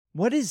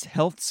What is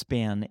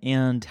Healthspan,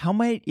 and how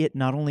might it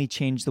not only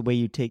change the way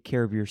you take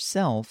care of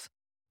yourself,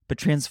 but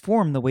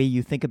transform the way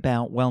you think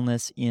about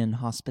wellness in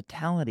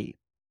hospitality?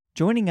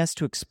 Joining us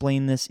to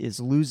explain this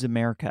is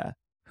Zameryka,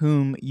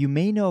 whom you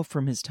may know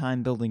from his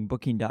time building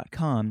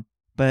Booking.com,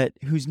 but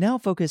who's now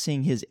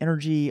focusing his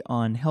energy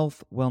on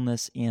health,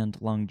 wellness, and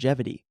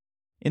longevity.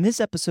 In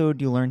this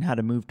episode, you'll learn how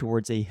to move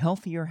towards a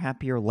healthier,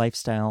 happier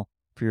lifestyle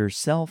for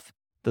yourself,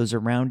 those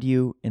around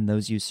you, and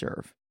those you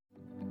serve.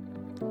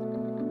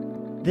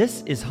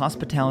 This is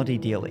Hospitality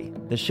Daily,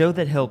 the show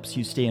that helps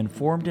you stay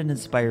informed and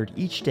inspired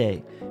each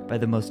day by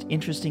the most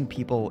interesting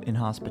people in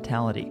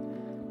hospitality.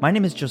 My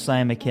name is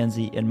Josiah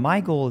Mackenzie, and my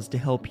goal is to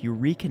help you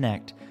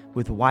reconnect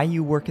with why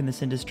you work in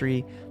this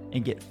industry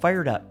and get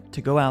fired up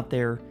to go out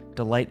there,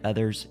 delight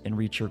others, and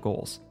reach your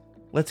goals.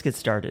 Let's get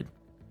started.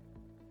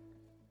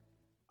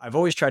 I've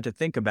always tried to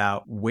think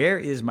about where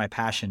is my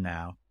passion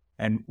now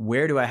and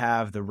where do I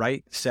have the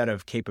right set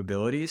of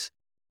capabilities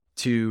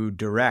to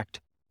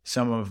direct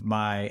some of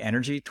my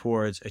energy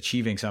towards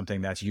achieving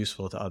something that's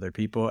useful to other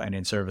people and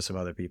in service of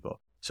other people.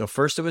 So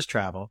first it was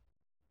travel.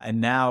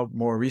 And now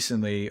more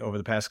recently, over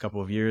the past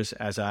couple of years,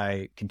 as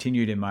I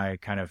continued in my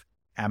kind of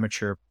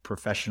amateur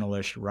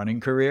professionalish running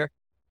career,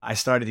 I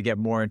started to get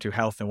more into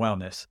health and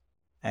wellness.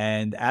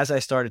 And as I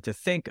started to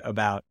think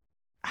about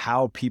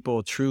how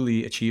people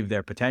truly achieve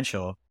their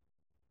potential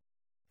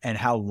and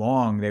how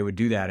long they would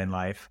do that in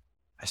life,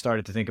 I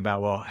started to think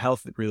about, well,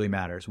 health really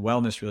matters.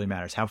 Wellness really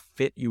matters. How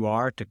fit you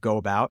are to go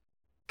about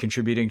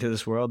contributing to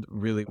this world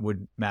really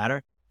would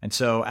matter. And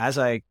so as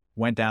I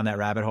went down that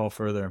rabbit hole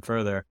further and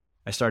further,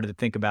 I started to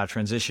think about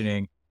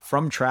transitioning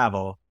from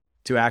travel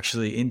to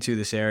actually into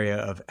this area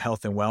of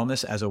health and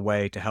wellness as a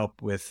way to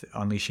help with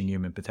unleashing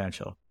human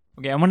potential.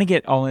 Okay, I want to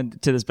get all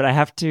into this, but I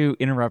have to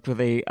interrupt with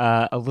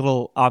a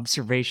little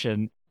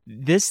observation.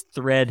 This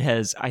thread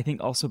has, I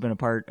think, also been a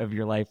part of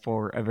your life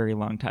for a very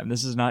long time.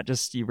 This is not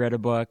just you read a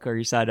book or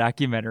you saw a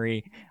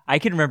documentary. I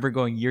can remember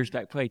going years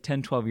back, probably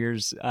 10, 12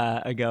 years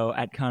ago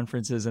at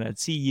conferences, and I'd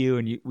see you,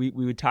 and we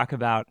would talk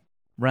about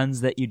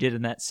runs that you did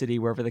in that city,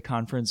 wherever the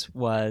conference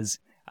was.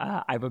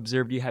 I've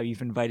observed you, how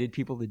you've invited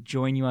people to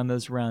join you on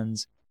those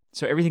runs.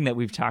 So everything that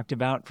we've talked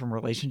about, from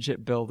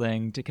relationship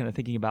building to kind of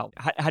thinking about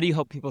how do you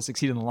help people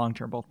succeed in the long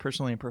term, both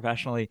personally and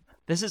professionally,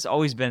 this has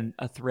always been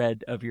a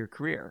thread of your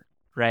career.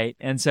 Right.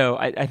 And so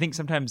I think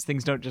sometimes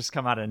things don't just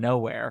come out of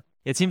nowhere.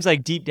 It seems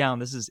like deep down,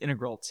 this is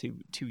integral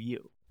to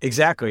you.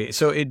 Exactly.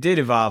 So it did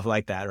evolve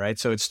like that, right?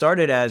 So it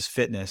started as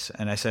fitness.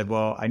 And I said,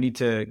 well, I need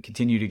to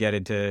continue to get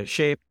into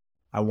shape.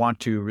 I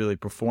want to really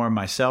perform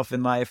myself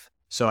in life.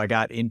 So I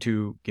got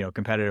into,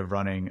 competitive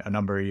running a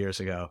number of years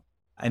ago.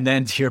 And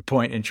then to your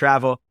point in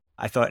travel,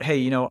 I thought,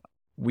 hey,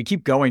 we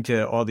keep going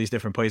to all these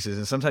different places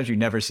and sometimes you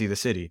never see the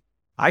city.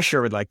 I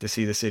sure would like to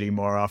see the city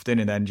more often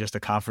and then just a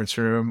conference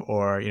room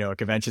or, a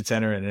convention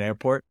center and an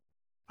airport.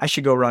 I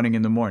should go running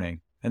in the morning.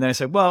 And then I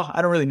said, well,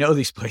 I don't really know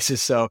these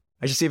places, so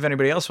I should see if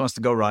anybody else wants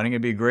to go running.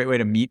 It'd be a great way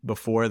to meet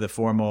before the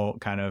formal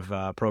kind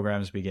of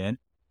programs begin.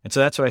 And so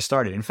that's where I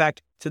started. In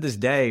fact, to this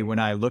day, when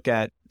I look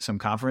at some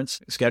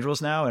conference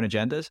schedules now and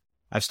agendas,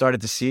 I've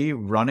started to see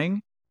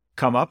running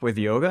come up with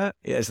yoga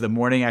as the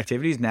morning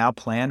activities now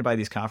planned by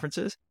these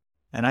conferences.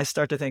 And I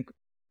start to think,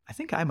 I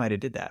think I might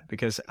have did that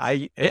because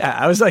I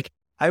was like,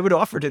 I would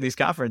offer to these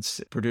conference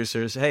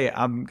producers, hey,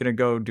 I'm going to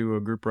go do a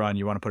group run.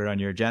 You want to put it on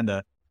your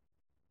agenda?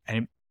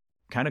 And it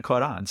kind of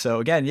caught on. So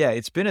again, yeah,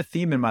 it's been a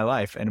theme in my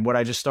life. And what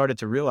I just started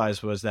to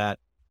realize was that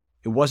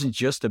it wasn't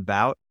just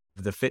about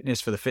the fitness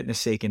for the fitness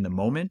sake in the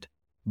moment.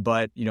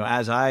 But,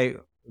 as I,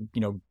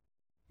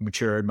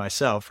 matured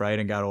myself, right,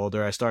 and got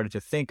older, I started to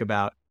think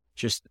about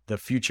just the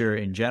future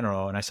in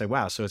general. And I said,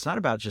 wow, so it's not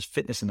about just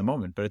fitness in the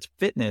moment, but it's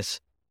fitness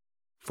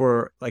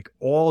for like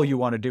all you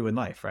want to do in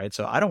life, right?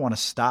 So I don't want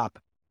to stop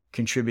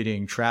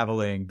contributing,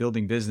 traveling,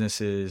 building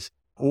businesses,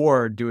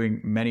 or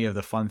doing many of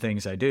the fun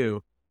things I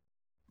do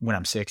when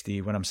I'm 60,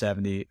 when I'm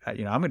 70.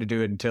 I'm going to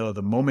do it until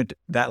the moment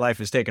that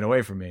life is taken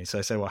away from me. So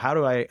I said, well, how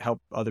do I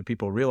help other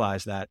people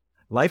realize that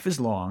life is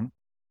long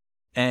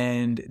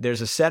and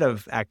there's a set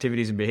of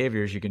activities and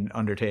behaviors you can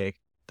undertake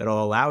that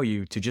will allow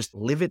you to just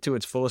live it to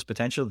its fullest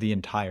potential the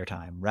entire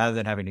time rather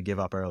than having to give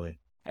up early.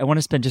 I want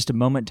to spend just a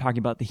moment talking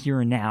about the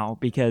here and now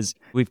because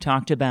we've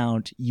talked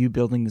about you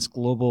building this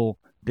global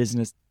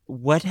business.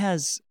 What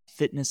has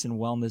fitness and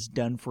wellness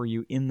done for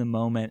you in the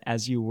moment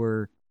as you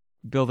were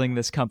building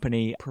this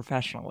company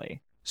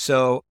professionally?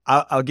 So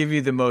I'll give you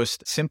the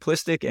most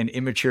simplistic and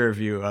immature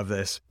view of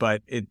this,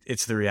 but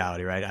it's the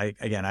reality, right?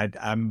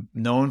 I'm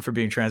known for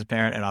being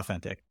transparent and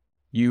authentic.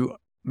 You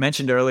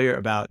mentioned earlier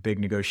about big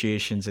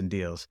negotiations and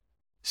deals.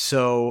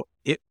 So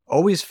it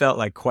always felt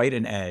like quite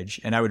an edge,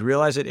 and I would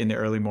realize it in the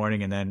early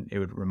morning, and then it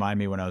would remind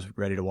me when I was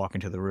ready to walk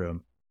into the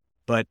room.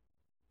 But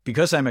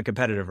because I'm a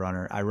competitive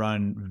runner, I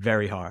run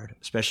very hard,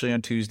 especially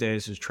on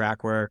Tuesdays. There's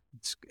track work.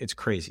 It's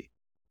crazy.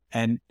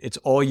 And it's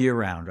all year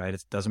round, right?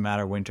 It doesn't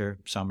matter, winter,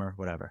 summer,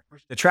 whatever.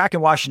 The track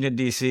in Washington,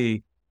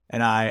 D.C.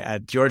 and I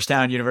at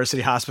Georgetown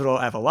University Hospital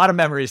have a lot of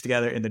memories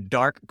together in the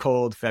dark,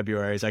 cold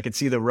Februarys. I could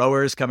see the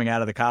rowers coming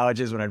out of the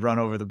colleges when I'd run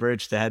over the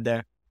bridge to head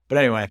there. But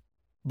anyway,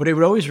 but it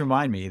would always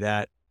remind me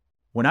that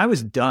when I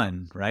was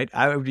done, right,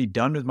 I would be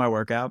done with my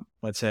workout,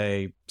 let's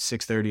say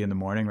 6:30 in the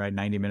morning, right,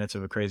 90 minutes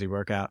of a crazy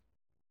workout.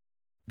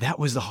 That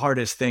was the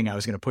hardest thing I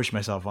was going to push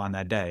myself on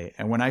that day.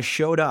 And when I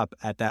showed up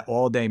at that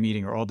all-day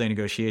meeting or all-day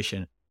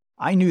negotiation,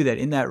 I knew that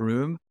in that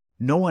room,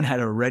 no one had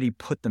already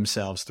put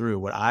themselves through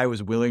what I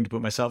was willing to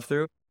put myself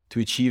through to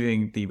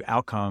achieving the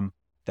outcome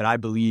that I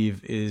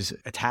believe is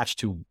attached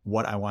to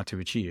what I want to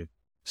achieve.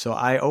 So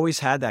I always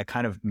had that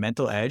kind of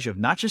mental edge of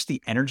not just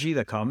the energy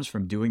that comes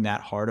from doing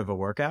that hard of a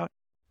workout,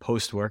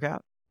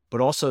 post-workout,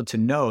 but also to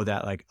know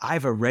that like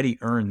I've already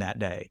earned that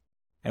day.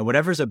 And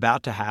whatever's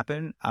about to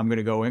happen, I'm going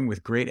to go in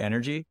with great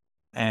energy,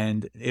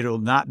 and it'll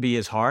not be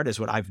as hard as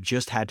what I've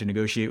just had to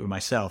negotiate with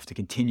myself to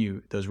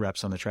continue those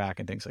reps on the track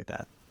and things like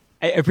that.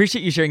 I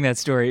appreciate you sharing that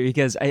story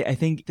because I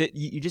think that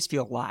you just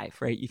feel alive,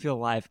 right? You feel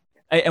alive.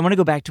 I want to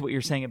go back to what you're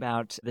saying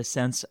about the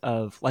sense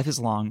of life is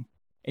long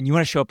and you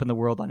want to show up in the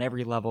world on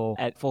every level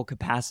at full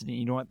capacity.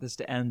 You don't want this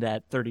to end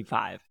at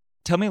 35.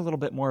 Tell me a little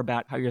bit more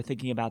about how you're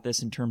thinking about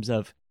this in terms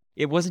of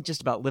it wasn't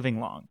just about living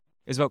long.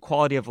 It was about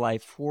quality of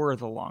life for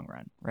the long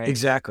run, right?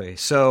 Exactly.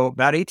 So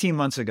about 18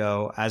 months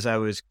ago, as I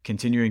was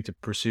continuing to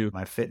pursue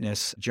my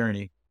fitness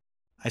journey,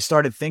 I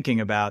started thinking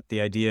about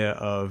the idea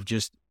of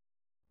just,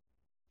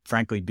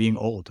 frankly, being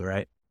old,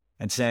 right?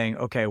 And saying,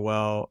 okay,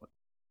 well,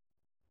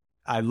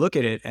 I look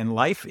at it and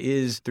life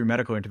is, through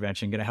medical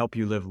intervention, going to help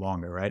you live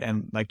longer, right?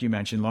 And like you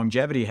mentioned,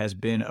 longevity has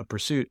been a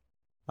pursuit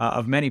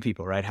of many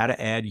people, right? How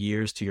to add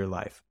years to your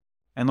life.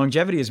 And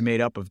longevity is made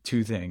up of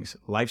two things,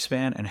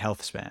 lifespan and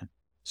health span.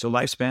 So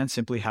lifespan,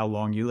 simply how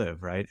long you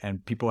live, right?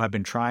 And people have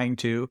been trying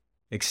to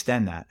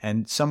extend that.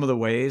 And some of the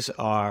ways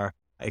are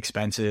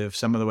expensive.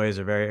 Some of the ways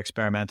are very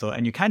experimental.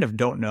 And you kind of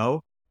don't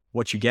know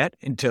what you get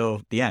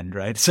until the end,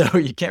 right? So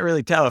you can't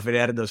really tell if it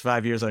added those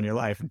 5 years on your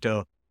life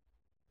until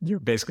you're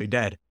basically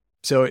dead.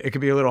 So it could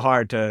be a little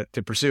hard to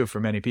pursue for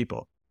many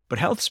people. But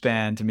health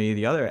span, to me,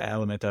 the other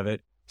element of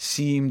it,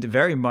 seemed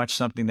very much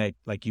something that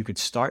like you could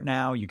start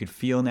now, you could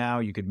feel now,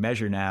 you could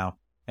measure now.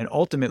 And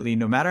ultimately,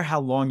 no matter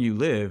how long you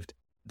lived,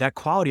 that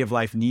quality of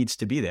life needs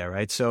to be there,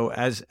 right? So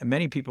as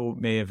many people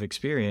may have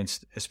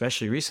experienced,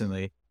 especially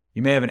recently,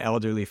 you may have an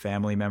elderly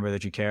family member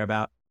that you care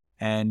about,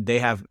 and they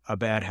have a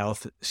bad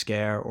health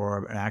scare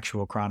or an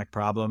actual chronic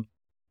problem.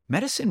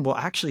 Medicine will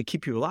actually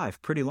keep you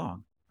alive pretty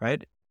long,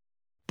 right?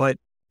 But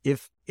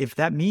if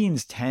that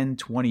means 10,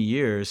 20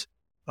 years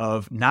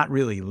of not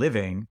really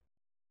living,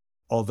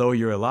 although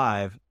you're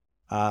alive,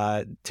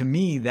 to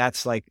me,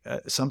 that's like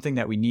something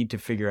that we need to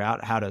figure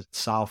out how to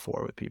solve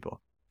for with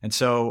people. And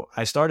so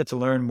I started to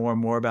learn more and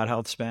more about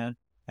Healthspan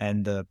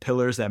and the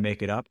pillars that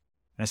make it up.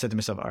 And I said to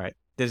myself, all right,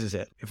 this is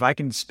it. If I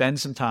can spend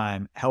some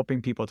time helping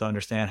people to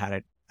understand how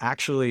to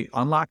actually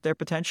unlock their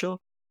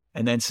potential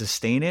and then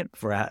sustain it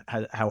for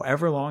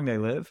however long they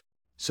live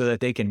so that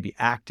they can be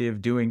active,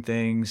 doing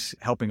things,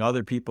 helping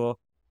other people,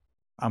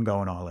 I'm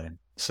going all in.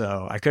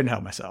 So I couldn't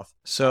help myself.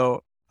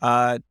 So,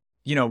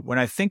 when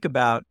I think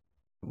about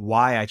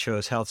why I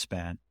chose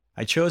Healthspan,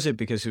 I chose it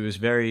because it was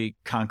very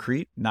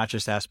concrete, not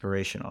just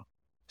aspirational.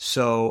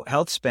 So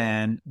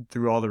Healthspan,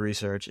 through all the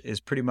research,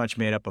 is pretty much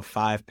made up of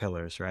 5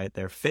 pillars, right?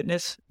 They're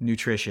fitness,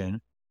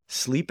 nutrition,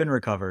 sleep and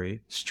recovery,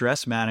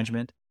 stress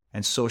management,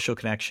 and social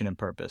connection and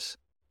purpose.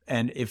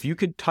 And if you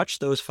could touch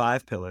those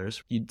 5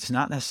 pillars, it's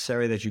not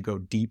necessary that you go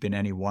deep in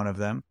any one of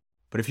them,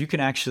 but if you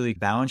can actually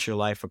balance your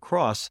life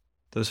across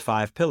those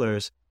 5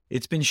 pillars,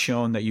 it's been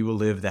shown that you will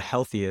live the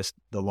healthiest,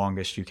 the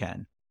longest you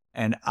can.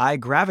 And I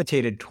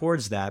gravitated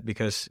towards that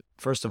because,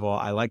 first of all,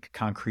 I like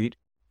concrete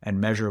and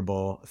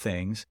measurable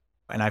things.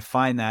 And I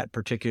find that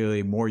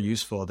particularly more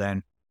useful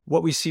than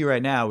what we see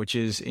right now, which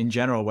is in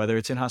general, whether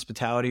it's in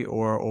hospitality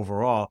or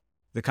overall,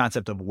 the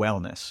concept of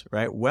wellness,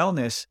 right?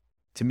 Wellness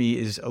to me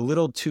is a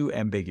little too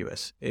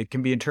ambiguous. It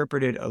can be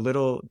interpreted a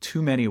little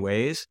too many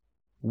ways,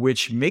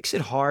 which makes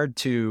it hard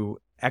to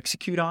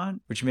execute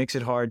on, which makes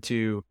it hard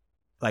to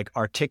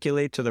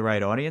articulate to the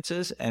right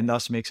audiences, and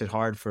thus makes it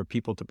hard for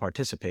people to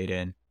participate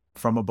in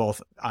from a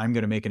both, I'm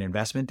going to make an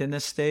investment in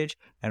this stage,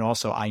 and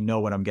also I know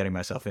what I'm getting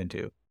myself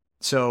into.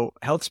 So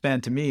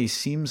Healthspan to me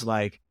seems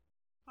like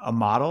a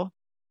model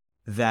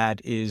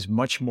that is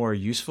much more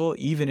useful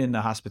even in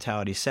the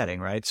hospitality setting,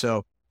 right?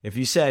 So if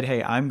you said,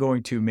 hey, I'm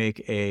going to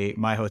make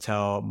my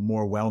hotel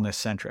more wellness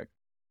centric,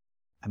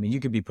 I mean, you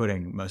could be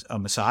putting a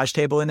massage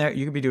table in there.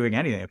 You could be doing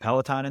anything, a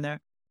Peloton in there.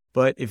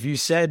 But if you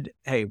said,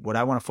 hey, what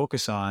I want to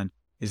focus on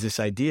is this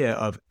idea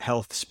of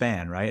health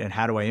span, right? And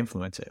how do I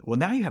influence it? Well,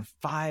 now you have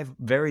 5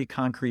 very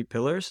concrete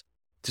pillars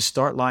to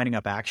start lining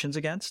up actions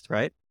against,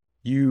 right?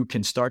 You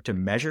can start to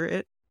measure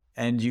it,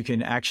 and you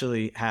can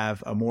actually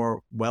have a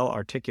more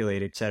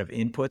well-articulated set of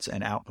inputs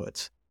and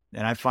outputs.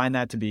 And I find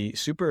that to be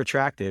super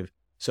attractive.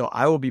 So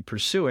I will be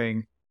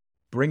pursuing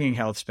bringing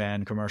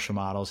Healthspan commercial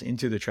models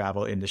into the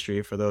travel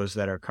industry for those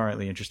that are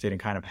currently interested in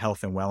kind of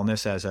health and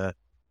wellness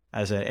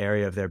as an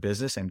area of their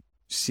business, and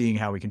seeing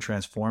how we can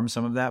transform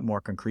some of that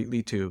more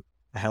concretely to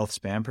a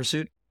Healthspan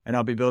pursuit. And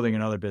I'll be building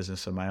another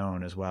business of my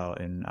own as well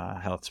in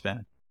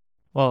Healthspan.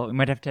 Well, we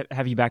might have to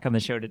have you back on the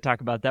show to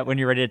talk about that when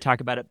you're ready to talk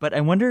about it. But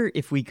I wonder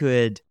if we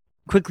could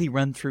quickly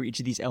run through each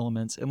of these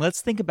elements, and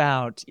let's think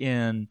about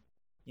in,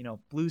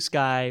 blue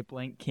sky,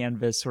 blank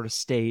canvas sort of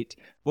state,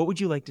 what would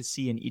you like to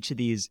see in each of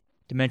these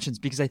dimensions?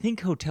 Because I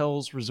think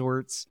hotels,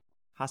 resorts,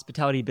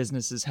 hospitality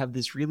businesses have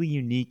this really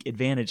unique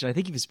advantage. And I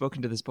think you've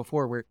spoken to this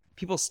before, where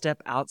people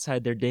step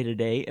outside their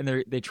day-to-day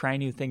and they try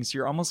new things. So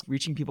you're almost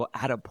reaching people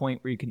at a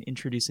point where you can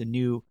introduce a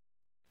new,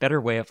 better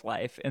way of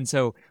life. And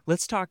so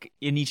let's talk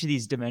in each of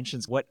these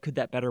dimensions. What could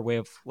that better way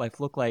of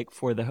life look like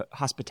for the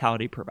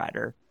hospitality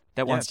provider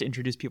that wants to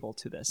introduce people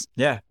to this?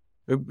 Yeah,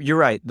 you're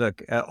right.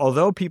 Look,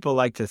 although people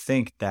like to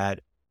think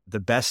that the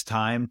best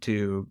time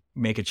to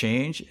make a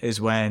change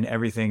is when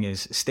everything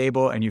is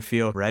stable and you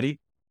feel ready,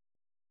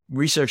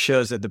 research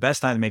shows that the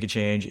best time to make a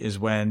change is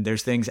when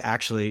there's things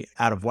actually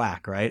out of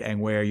whack, right?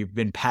 And where you've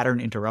been pattern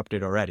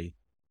interrupted already.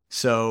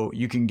 So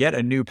you can get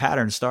a new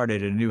pattern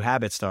started, a new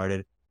habit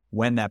started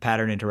when that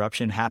pattern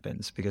interruption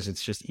happens, because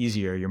it's just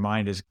easier. Your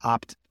mind is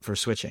opt for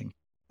switching.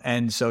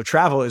 And so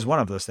travel is one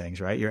of those things,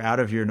 right? You're out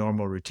of your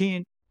normal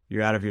routine,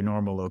 you're out of your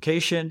normal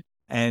location,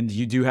 and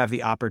you do have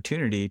the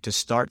opportunity to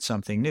start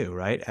something new,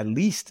 right? At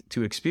least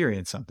to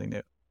experience something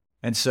new.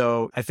 And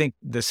so I think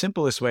the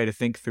simplest way to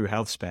think through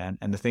Healthspan,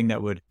 and the thing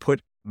that would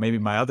put maybe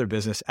my other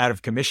business out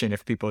of commission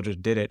if people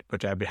just did it,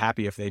 which I'd be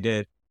happy if they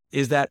did,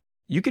 is that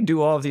you can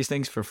do all of these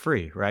things for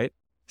free, right?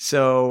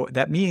 So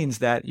that means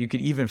that you could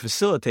even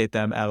facilitate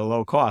them at a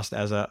low cost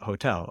as a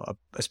hotel,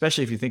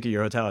 especially if you think of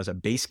your hotel as a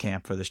base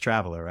camp for this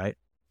traveler, right?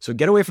 So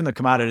get away from the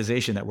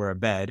commoditization that we're a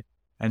bed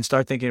and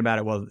start thinking about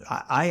it. Well,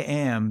 I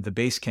am the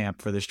base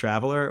camp for this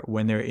traveler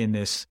when they're in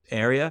this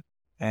area,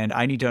 and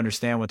I need to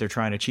understand what they're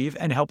trying to achieve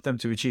and help them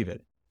to achieve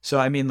it. So,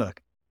 I mean,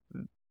 look,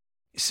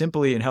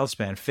 simply in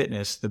Healthspan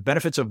fitness, the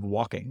benefits of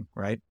walking,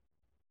 right?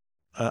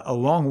 A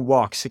long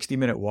walk,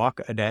 60-minute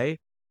walk a day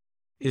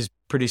is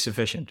pretty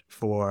sufficient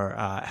for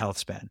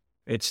Healthspan.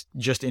 It's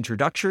just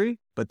introductory,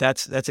 but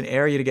that's an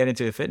area to get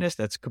into fitness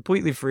that's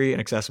completely free and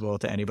accessible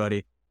to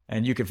anybody.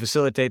 And you can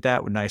facilitate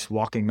that with nice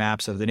walking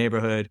maps of the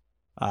neighborhood,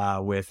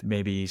 with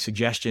maybe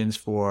suggestions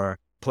for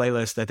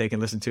playlists that they can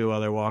listen to while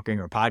they're walking,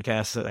 or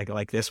podcasts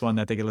like this one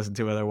that they can listen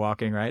to while they're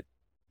walking, right?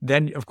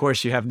 Then, of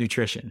course, you have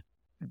nutrition.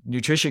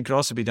 Nutrition could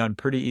also be done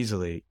pretty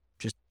easily.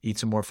 Just eat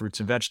some more fruits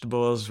and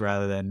vegetables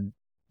rather than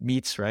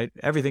meats, right?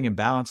 Everything in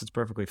balance is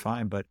perfectly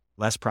fine, but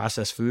less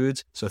processed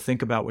foods. So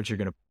think about what you're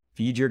going to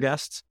feed your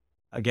guests.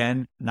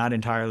 Again, not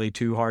entirely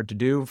too hard to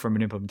do from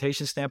an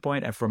implementation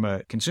standpoint. And from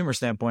a consumer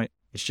standpoint,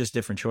 it's just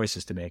different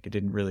choices to make. It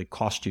didn't really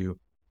cost you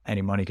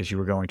any money because you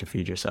were going to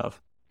feed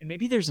yourself. And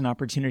maybe there's an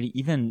opportunity,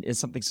 even as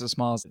something so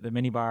small as the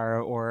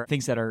minibar or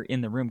things that are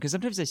in the room. Because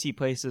sometimes I see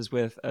places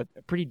with a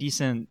pretty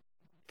decent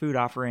food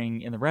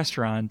offering in the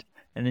restaurant,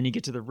 and then you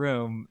get to the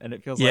room and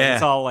it feels like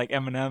it's all like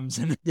M&Ms.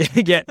 And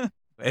yeah.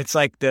 It's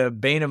like the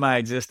bane of my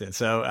existence.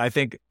 So I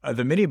think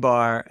the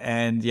minibar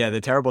and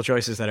the terrible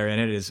choices that are in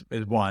it is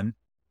one.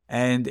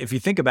 And if you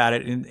think about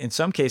it, in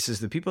some cases,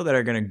 the people that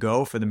are going to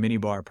go for the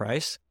minibar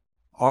price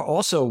are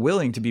also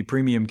willing to be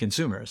premium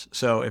consumers.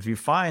 So if you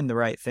find the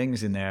right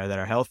things in there that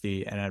are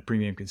healthy and a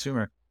premium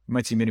consumer, you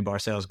might see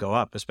minibar sales go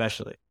up,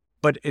 especially.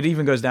 But it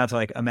even goes down to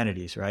like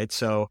amenities, right?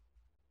 So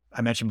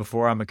I mentioned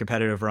before, I'm a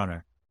competitive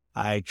runner.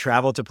 I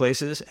travel to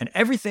places, and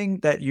everything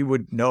that you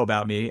would know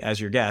about me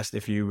as your guest,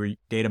 if you were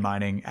data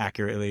mining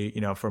accurately,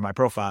 for my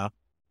profile,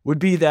 would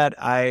be that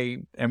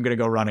I am going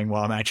to go running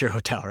while I'm at your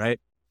hotel, right?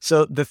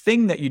 So the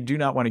thing that you do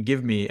not want to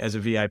give me as a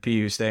VIP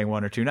who's staying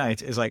 1 or 2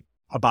 nights is like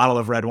a bottle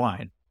of red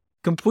wine.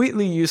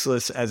 Completely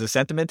useless as a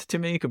sentiment to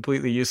me,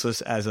 completely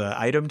useless as an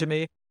item to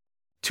me.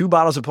 2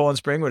 bottles of Poland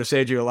Spring would have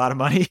saved you a lot of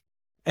money,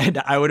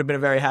 and I would have been a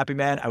very happy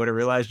man. I would have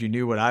realized you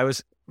knew what I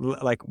was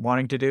like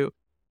wanting to do,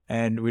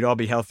 and we'd all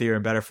be healthier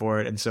and better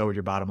for it. And so would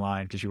your bottom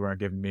line, because you weren't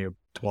giving me a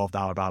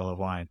 $12 bottle of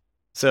wine.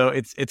 So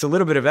it's a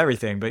little bit of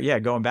everything. But yeah,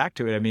 going back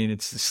to it, I mean,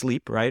 it's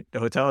sleep, right? The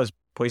hotel is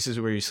places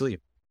where you sleep.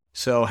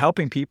 So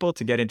helping people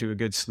to get into a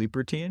good sleep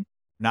routine,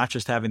 not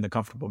just having the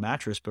comfortable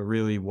mattress, but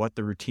really what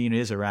the routine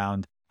is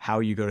around how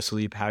you go to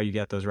sleep, how you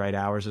get those right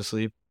hours of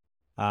sleep.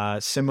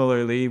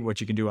 Similarly, what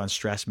you can do on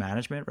stress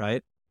management,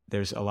 right?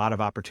 There's a lot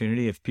of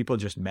opportunity. If people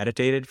just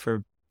meditated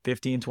for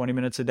 15, 20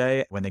 minutes a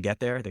day, when they get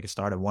there, they can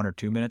start at 1 or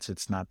 2 minutes.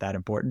 It's not that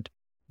important.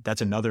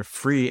 That's another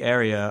free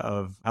area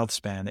of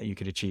Healthspan that you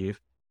could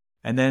achieve.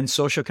 And then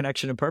social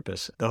connection and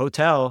purpose. The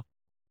hotel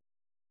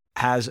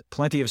has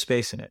plenty of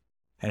space in it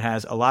and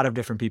has a lot of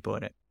different people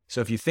in it.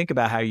 So if you think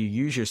about how you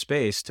use your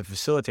space to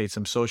facilitate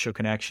some social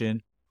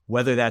connection,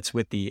 whether that's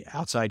with the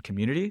outside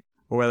community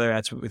or whether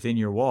that's within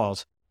your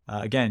walls,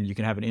 again, you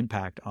can have an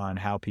impact on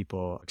how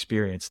people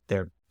experience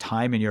their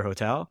time in your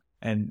hotel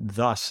and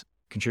thus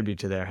contribute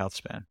to their health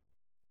span.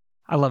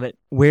 I love it.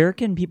 Where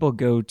can people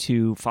go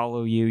to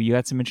follow you? You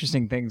had some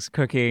interesting things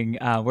cooking.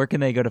 Where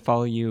can they go to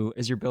follow you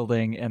as you're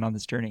building and on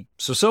this journey?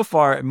 So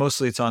far,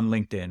 mostly it's on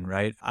LinkedIn,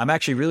 right? I'm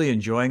actually really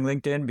enjoying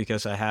LinkedIn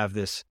because I have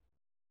this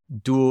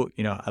dual,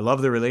 I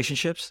love the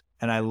relationships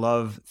and I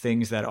love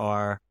things that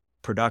are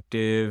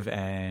productive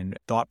and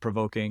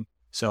thought-provoking.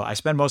 So I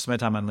spend most of my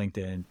time on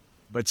LinkedIn.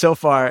 But so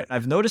far,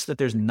 I've noticed that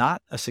there's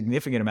not a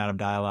significant amount of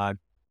dialogue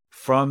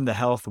from the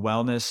health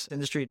wellness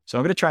industry. So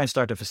I'm going to try and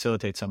start to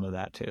facilitate some of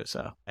that too.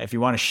 So if you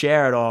want to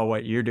share at all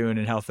what you're doing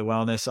in health and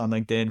wellness on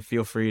LinkedIn,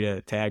 feel free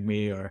to tag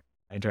me or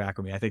interact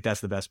with me. I think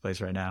that's the best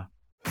place right now.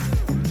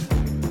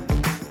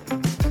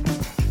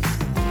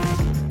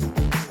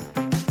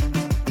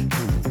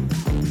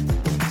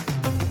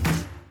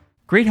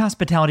 Great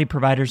hospitality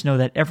providers know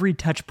that every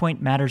touch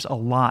point matters a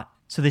lot,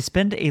 so they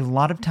spend a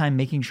lot of time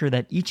making sure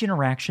that each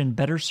interaction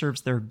better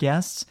serves their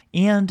guests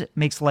and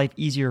makes life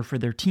easier for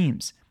their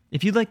teams.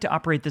 If you'd like to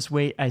operate this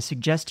way, I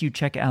suggest you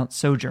check out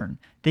Sojourn.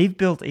 They've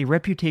built a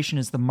reputation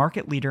as the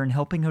market leader in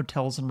helping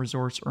hotels and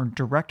resorts earn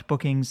direct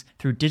bookings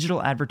through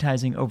digital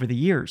advertising over the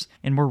years,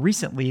 and more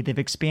recently, they've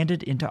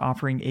expanded into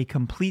offering a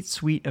complete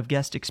suite of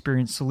guest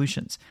experience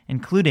solutions,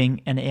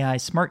 including an AI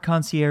smart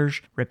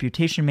concierge,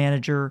 reputation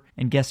manager,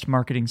 and guest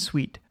marketing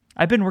suite.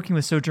 I've been working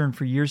with Sojourn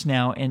for years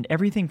now, and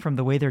everything from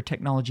the way their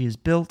technology is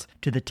built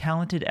to the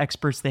talented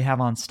experts they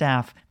have on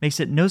staff makes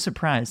it no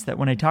surprise that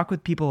when I talk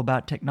with people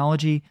about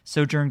technology,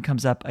 Sojourn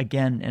comes up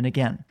again and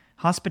again.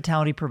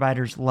 Hospitality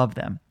providers love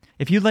them.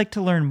 If you'd like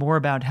to learn more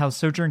about how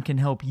Sojourn can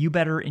help you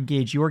better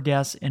engage your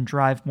guests and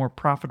drive more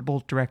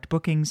profitable direct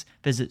bookings,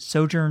 visit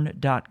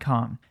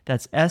sojourn.com.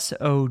 That's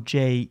SOJERN.com.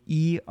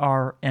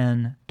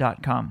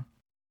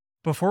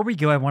 Before we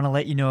go, I want to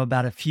let you know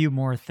about a few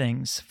more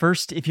things.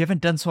 First, if you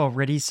haven't done so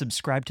already,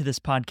 subscribe to this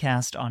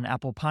podcast on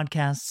Apple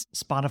Podcasts,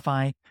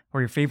 Spotify,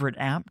 or your favorite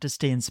app to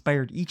stay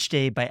inspired each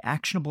day by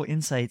actionable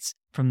insights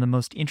from the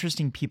most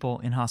interesting people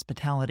in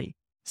hospitality.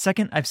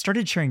 Second, I've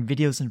started sharing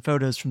videos and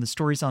photos from the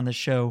stories on this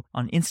show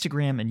on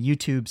Instagram and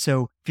YouTube,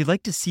 so if you'd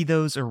like to see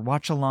those or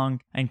watch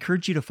along, I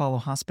encourage you to follow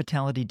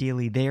Hospitality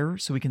Daily there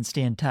so we can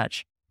stay in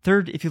touch.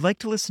 Third, if you'd like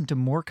to listen to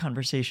more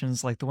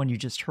conversations like the one you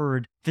just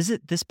heard,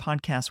 visit this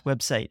podcast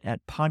website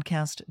at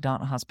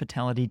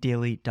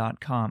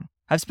podcast.hospitalitydaily.com.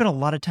 I've spent a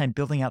lot of time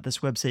building out this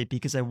website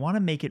because I want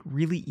to make it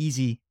really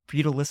easy for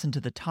you to listen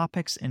to the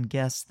topics and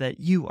guests that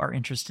you are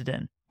interested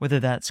in, whether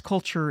that's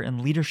culture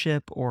and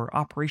leadership or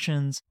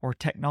operations or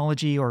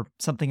technology or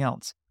something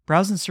else.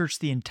 Browse and search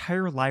the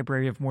entire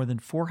library of more than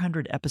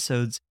 400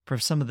 episodes for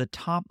some of the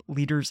top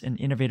leaders and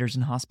innovators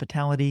in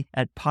hospitality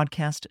at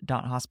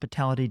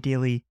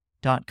podcast.hospitalitydaily.com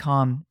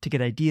to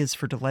get ideas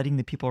for delighting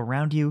the people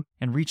around you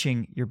and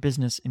reaching your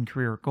business and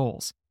career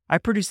goals. I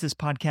produce this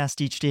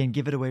podcast each day and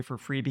give it away for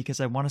free because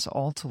I want us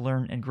all to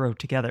learn and grow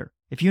together.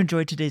 If you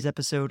enjoyed today's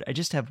episode, I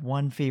just have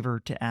one favor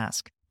to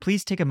ask.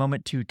 Please take a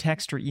moment to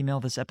text or email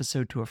this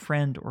episode to a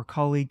friend or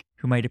colleague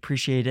who might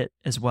appreciate it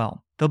as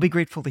well. They'll be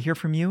grateful to hear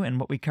from you, and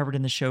what we covered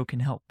in the show can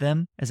help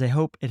them, as I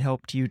hope it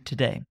helped you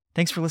today.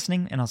 Thanks for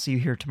listening, and I'll see you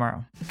here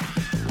tomorrow.